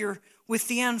familiar with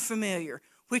the unfamiliar,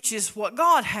 which is what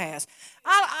God has.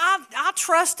 I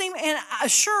trust Him, and I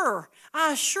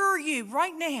assure you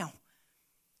right now,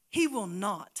 He will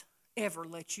not ever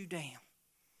let you down.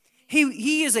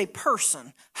 He is a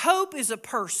person. Hope is a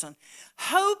person.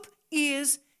 Hope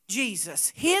is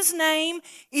Jesus. His name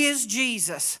is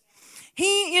Jesus.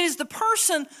 He is the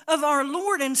person of our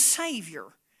Lord and Savior,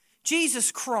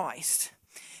 Jesus Christ.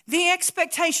 The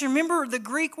expectation, remember the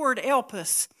Greek word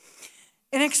elpis,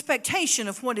 an expectation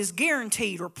of what is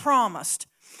guaranteed or promised.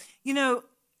 You know,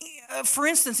 for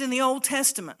instance, in the Old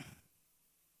Testament,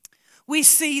 we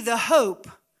see the hope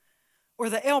or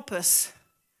the elpis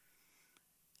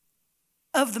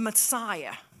of the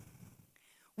Messiah.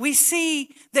 We see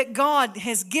that God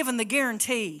has given the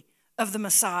guarantee of the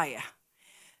Messiah.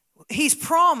 He's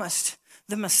promised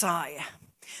the Messiah.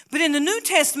 But in the New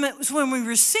Testament is when we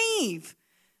receive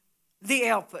the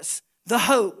elpis, the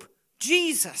hope,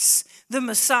 Jesus, the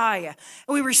Messiah.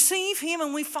 And we receive Him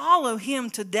and we follow Him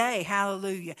today.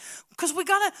 Hallelujah. Because we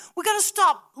gotta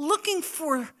stop looking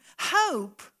for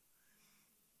hope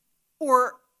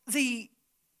or the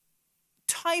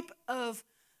type of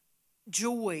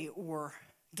joy or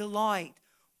delight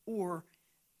or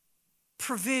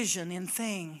provision in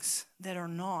things that are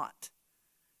not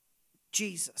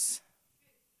Jesus.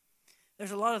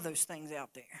 There's a lot of those things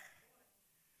out there.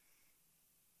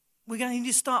 We're going to need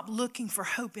to stop looking for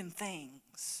hope in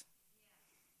things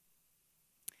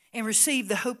and receive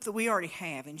the hope that we already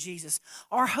have in Jesus.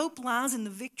 Our hope lies in the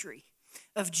victory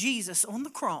of Jesus on the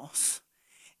cross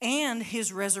and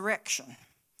His resurrection.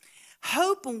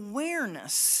 Hope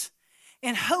awareness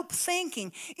and hope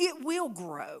thinking, it will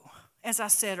grow. As I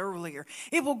said earlier,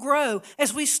 it will grow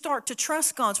as we start to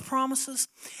trust God's promises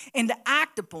and to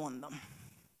act upon them.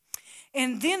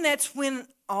 And then that's when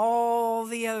all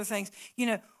the other things,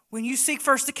 when you seek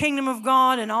first the kingdom of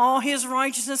God and all His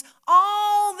righteousness,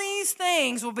 all these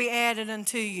things will be added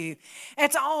unto you.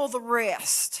 That's all the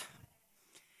rest.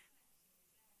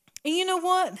 And you know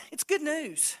what? It's good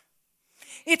news.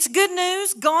 It's good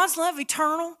news, God's love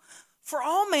eternal for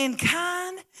all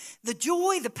mankind, the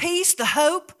joy, the peace, the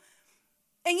hope.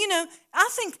 And I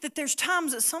think that there's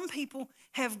times that some people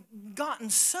have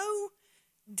gotten so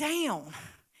down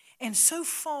and so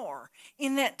far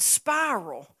in that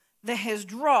spiral that has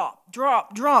dropped.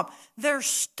 They're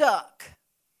stuck.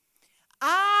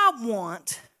 I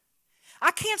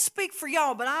can't speak for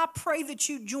y'all, but I pray that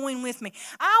you join with me.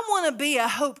 I want to be a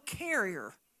hope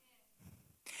carrier.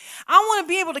 I want to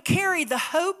be able to carry the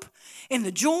hope and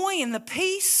the joy and the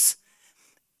peace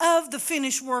of the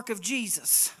finished work of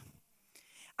Jesus.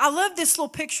 I love this little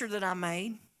picture that I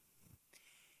made.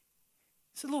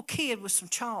 It's a little kid with some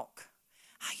chalk.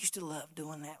 I used to love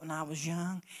doing that when I was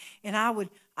young. And I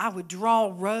would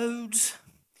draw roads.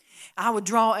 I would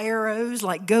draw arrows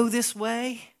like go this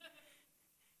way.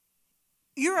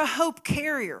 You're a hope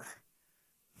carrier.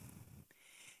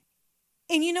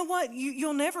 And you know what?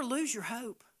 You'll never lose your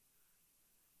hope.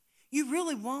 You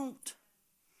really won't.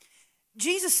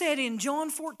 Jesus said in John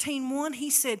 14:1, He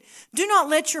said, do not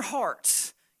let your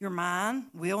hearts, your mind,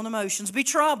 will, and emotions be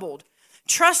troubled.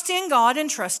 Trust in God and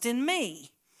trust in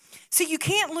me. See, you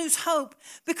can't lose hope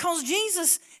because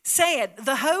Jesus said,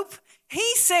 the hope,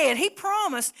 He said, He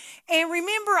promised, and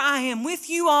remember, I am with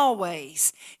you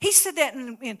always. He said that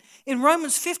in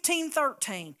Romans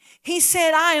 15:13. He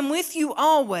said, I am with you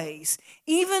always,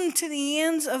 even to the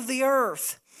ends of the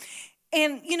earth.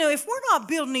 And, if we're not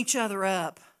building each other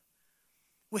up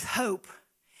with hope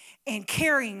and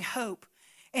carrying hope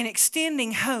and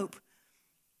extending hope,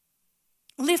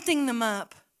 lifting them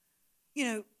up,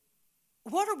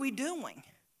 what are we doing?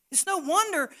 It's no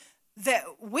wonder that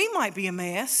we might be a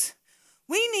mess.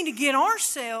 We need to get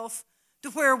ourselves to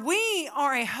where we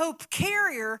are a hope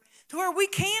carrier, to where we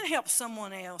can help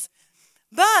someone else.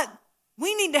 But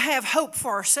we need to have hope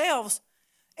for ourselves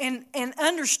and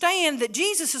understand that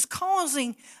Jesus is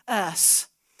causing us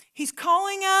He's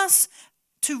calling us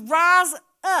to rise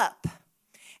up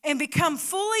and become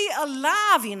fully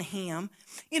alive in Him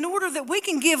in order that we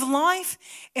can give life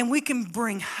and we can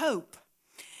bring hope.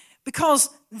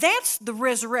 Because that's the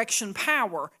resurrection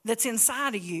power that's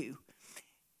inside of you.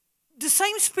 The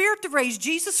same Spirit that raised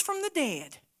Jesus from the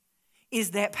dead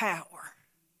is that power.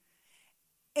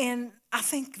 And I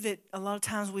think that a lot of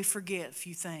times we forget a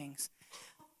few things.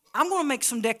 I'm going to make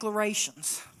some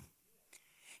declarations.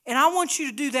 And I want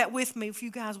you to do that with me if you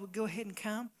guys would go ahead and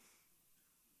come.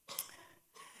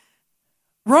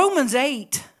 Romans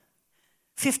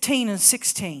 8:15 and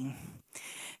 16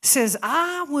 says,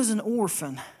 I was an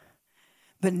orphan,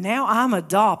 but now I'm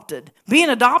adopted. Being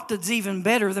adopted is even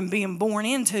better than being born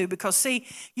into, because see,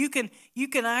 you can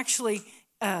actually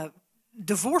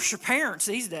divorce your parents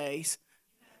these days.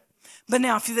 But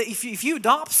now if you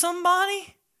adopt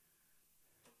somebody,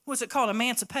 what's it called?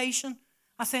 Emancipation,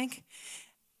 I think.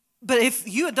 But if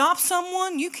you adopt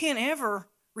someone, you can't ever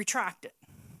retract it.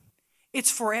 It's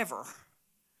forever.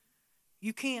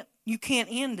 You can't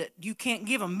end it. You can't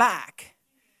give them back.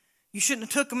 You shouldn't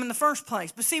have took them in the first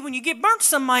place. But see, when you get burnt to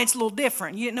somebody, it's a little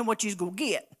different. You didn't know what you was going to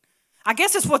get. I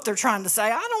guess that's what they're trying to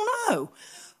say. I don't know.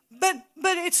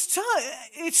 But it's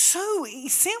so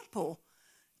simple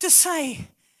to say,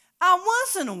 I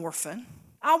was an orphan.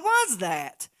 I was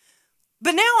that.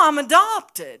 But now I'm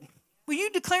adopted. Will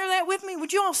you declare that with me?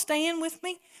 Would you all stand with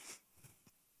me?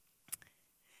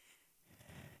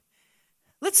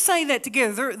 Let's say that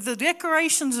together. The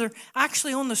declarations are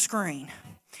actually on the screen.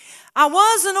 I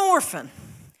was an orphan,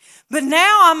 but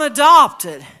now I'm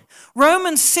adopted.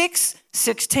 Romans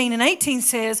 6:16 and 18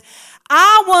 says,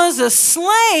 I was a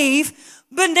slave,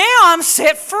 but now I'm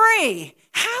set free.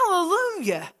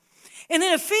 Hallelujah. And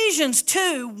then Ephesians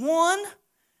 2:1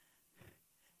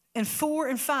 and 4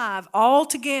 and 5 all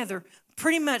together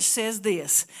pretty much says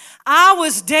this. I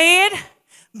was dead,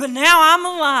 but now I'm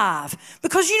alive.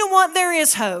 Because you know what? There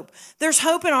is hope. There's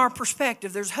hope in our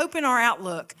perspective. There's hope in our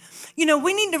outlook. You know,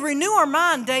 we need to renew our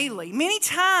mind daily. Many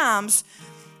times,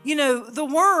 you know, the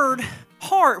word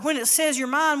heart, when it says your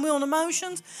mind, will, and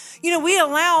emotions, you know, we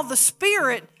allow the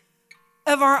spirit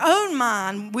of our own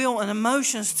mind, will, and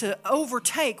emotions to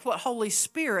overtake what Holy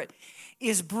Spirit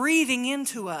is breathing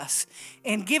into us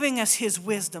and giving us His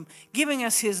wisdom, giving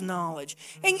us His knowledge.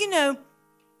 And you know,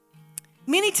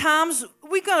 many times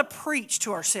we've got to preach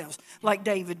to ourselves like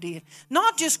David did.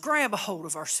 Not just grab a hold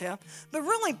of ourselves, but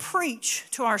really preach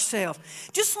to ourselves.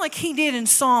 Just like he did in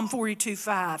Psalm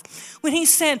 42:5 when he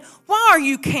said, why are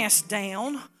you cast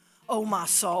down, O my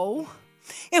soul?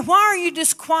 And why are you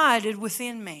disquieted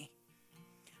within me?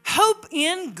 Hope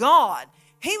in God.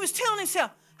 He was telling himself,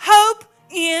 hope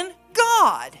in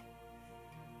God.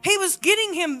 He was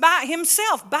getting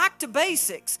himself back to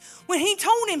basics when he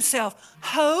told himself,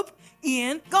 hope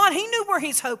in God. He knew where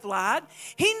his hope lied.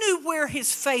 He knew where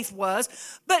his faith was,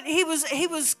 but he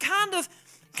was kind of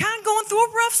going through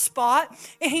a rough spot,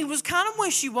 and he was kind of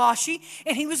wishy-washy,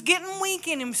 and he was getting weak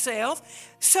in himself.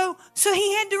 So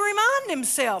he had to remind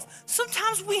himself.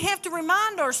 Sometimes we have to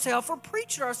remind ourselves or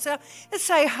preach to ourselves and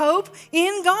say, hope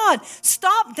in God.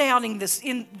 Stop doubting this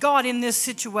in God in this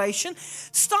situation.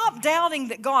 Stop doubting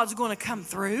that God's going to come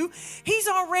through. He's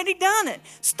already done it.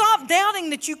 Stop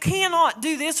doubting that you cannot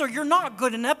do this or you're not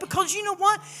good enough, because you know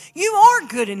what? You are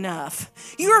good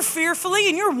enough. You are fearfully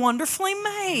and you're wonderfully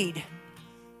made.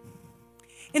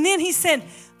 And then he said,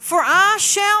 for I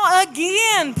shall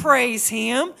again praise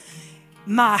Him,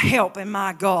 my help and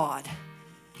my God.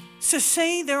 So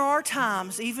see, there are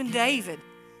times, even David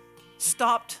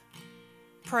stopped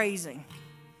praising.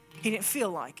 He didn't feel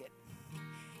like it.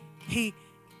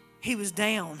 He was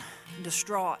down,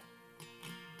 distraught.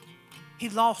 He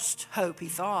lost hope, he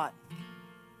thought.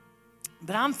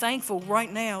 But I'm thankful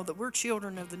right now that we're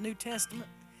children of the New Testament.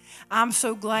 I'm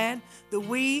so glad that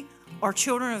we are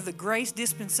children of the grace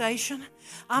dispensation.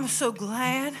 I'm so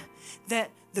glad that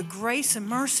the grace and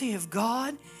mercy of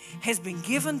God has been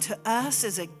given to us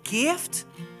as a gift,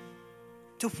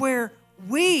 to where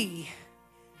we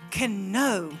can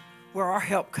know where our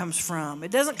help comes from.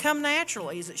 It doesn't come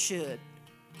naturally as it should.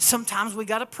 Sometimes we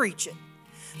got to preach it.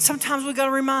 Sometimes we got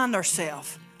to remind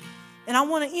ourselves. And I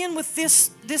want to end with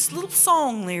this little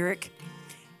song lyric.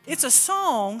 It's a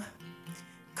song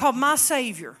called My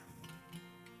Savior.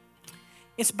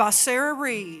 It's by Sarah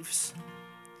Reeves.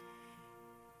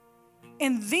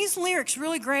 And these lyrics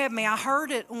really grabbed me. I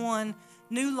heard it on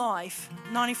New Life,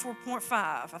 94.5,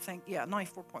 I think. Yeah,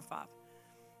 94.5.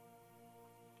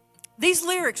 These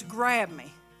lyrics grabbed me.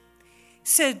 It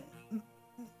said,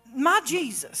 my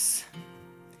Jesus,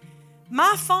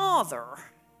 my Father,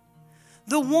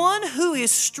 the one who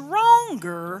is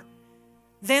stronger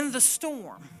than the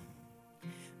storm,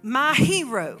 my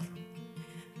hero,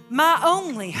 my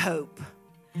only hope.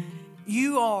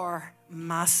 You are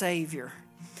my Savior.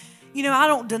 You know, I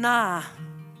don't deny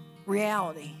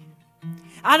reality.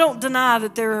 I don't deny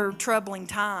that there are troubling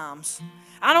times.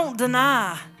 I don't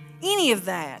deny any of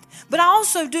that. But I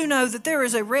also do know that there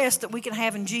is a rest that we can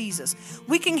have in Jesus.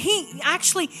 We can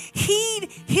actually heed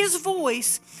His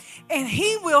voice, and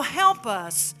He will help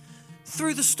us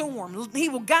through the storm. He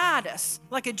will guide us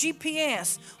like a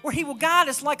GPS, or He will guide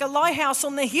us like a lighthouse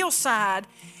on the hillside.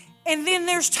 And then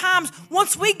there's times,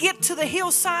 once we get to the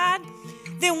hillside,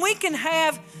 then we can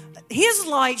have His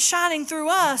light shining through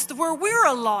us to where we're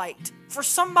a light for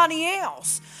somebody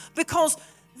else. Because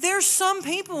there's some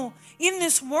people in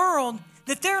this world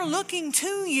that they're looking to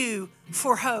you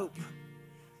for hope.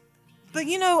 But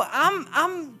you know,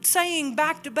 I'm saying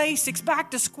back to basics,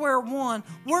 back to square one.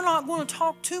 We're not going to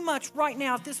talk too much right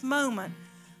now at this moment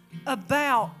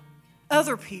about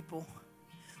other people.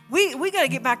 We got to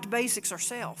get back to basics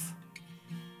ourselves.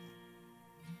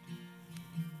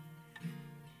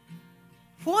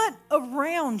 What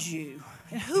around you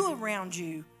and who around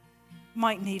you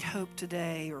might need hope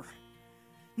today, or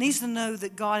needs to know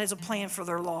that God has a plan for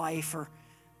their life, or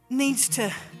needs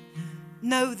to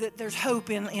know that there's hope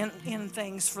in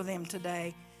things for them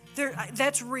today?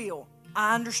 That's real.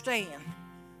 I understand.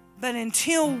 But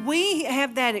until we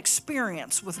have that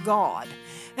experience with God,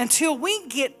 until we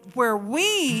get where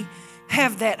we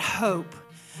have that hope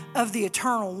of the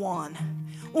Eternal One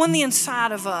on the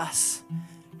inside of us,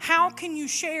 how can you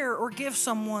share or give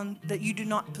someone that you do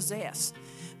not possess,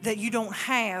 that you don't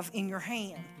have in your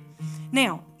hand?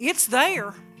 Now, it's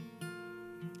there,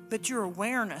 but your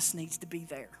awareness needs to be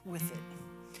there with it.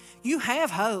 You have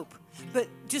hope, but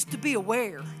just to be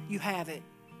aware you have it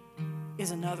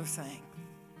is another thing.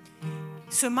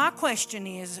 So my question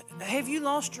is, have you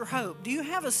lost your hope? Do you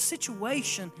have a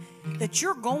situation that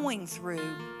you're going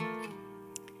through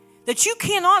that you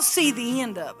cannot see the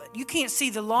end of it? You can't see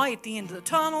the light at the end of the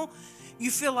tunnel.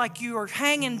 You feel like you are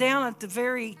hanging down at the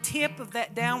very tip of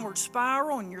that downward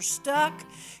spiral and you're stuck.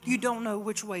 You don't know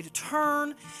which way to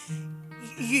turn.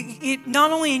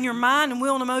 Not only in your mind and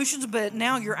will and emotions, but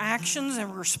now your actions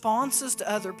and responses to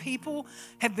other people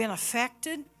have been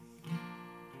affected.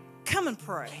 Come and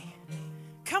pray.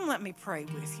 Come, let me pray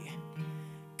with you.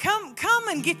 Come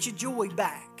and get your joy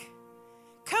back.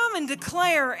 Come and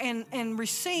declare and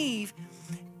receive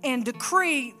and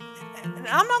decree.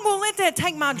 I'm not going to let that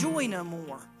take my joy no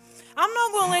more. I'm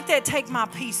not going to let that take my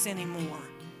peace anymore.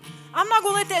 I'm not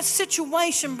going to let that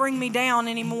situation bring me down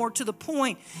anymore to the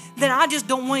point that I just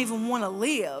don't even want to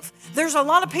live. There's a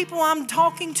lot of people I'm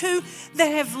talking to that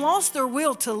have lost their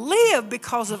will to live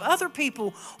because of other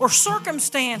people or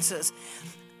circumstances.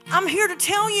 I'm here to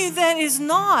tell you that is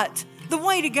not the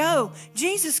way to go.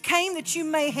 Jesus came that you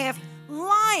may have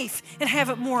life and have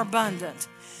it more abundant.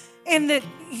 And that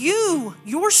you,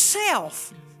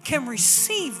 yourself, can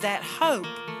receive that hope.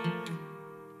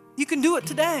 You can do it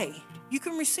today. You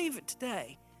can receive it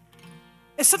today.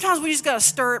 And sometimes we just got to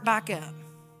stir it back up.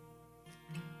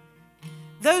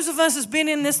 Those of us that's been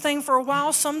in this thing for a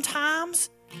while, sometimes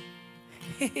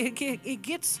it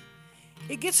gets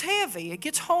heavy. It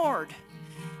gets hard.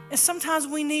 And sometimes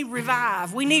we need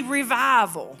revive. We need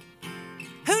revival.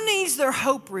 Who needs their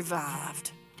hope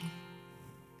revived?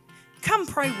 Come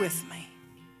pray with me.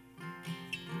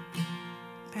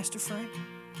 Pastor Frank.